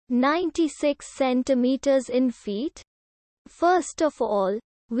96 centimeters in feet? First of all,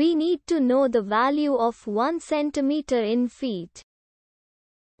 we need to know the value of 1 centimeter in feet.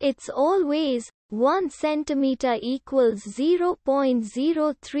 It's always 1 centimeter equals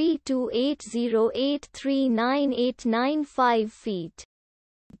 0.03280839895 feet.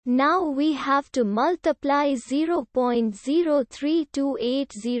 Now we have to multiply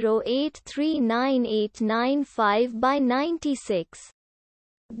 0.03280839895 by 96.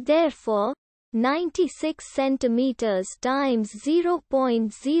 Therefore, 96 centimeters times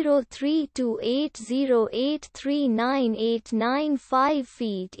 0.03280839895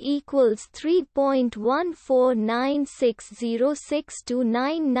 feet equals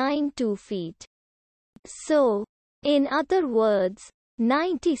 3.14960629992 feet. So, in other words,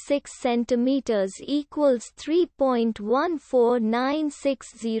 96 centimeters equals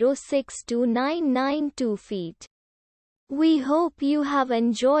 3.14960629992 feet. We hope you have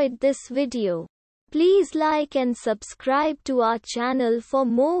enjoyed this video. Please like and subscribe to our channel for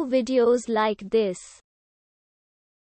more videos like this.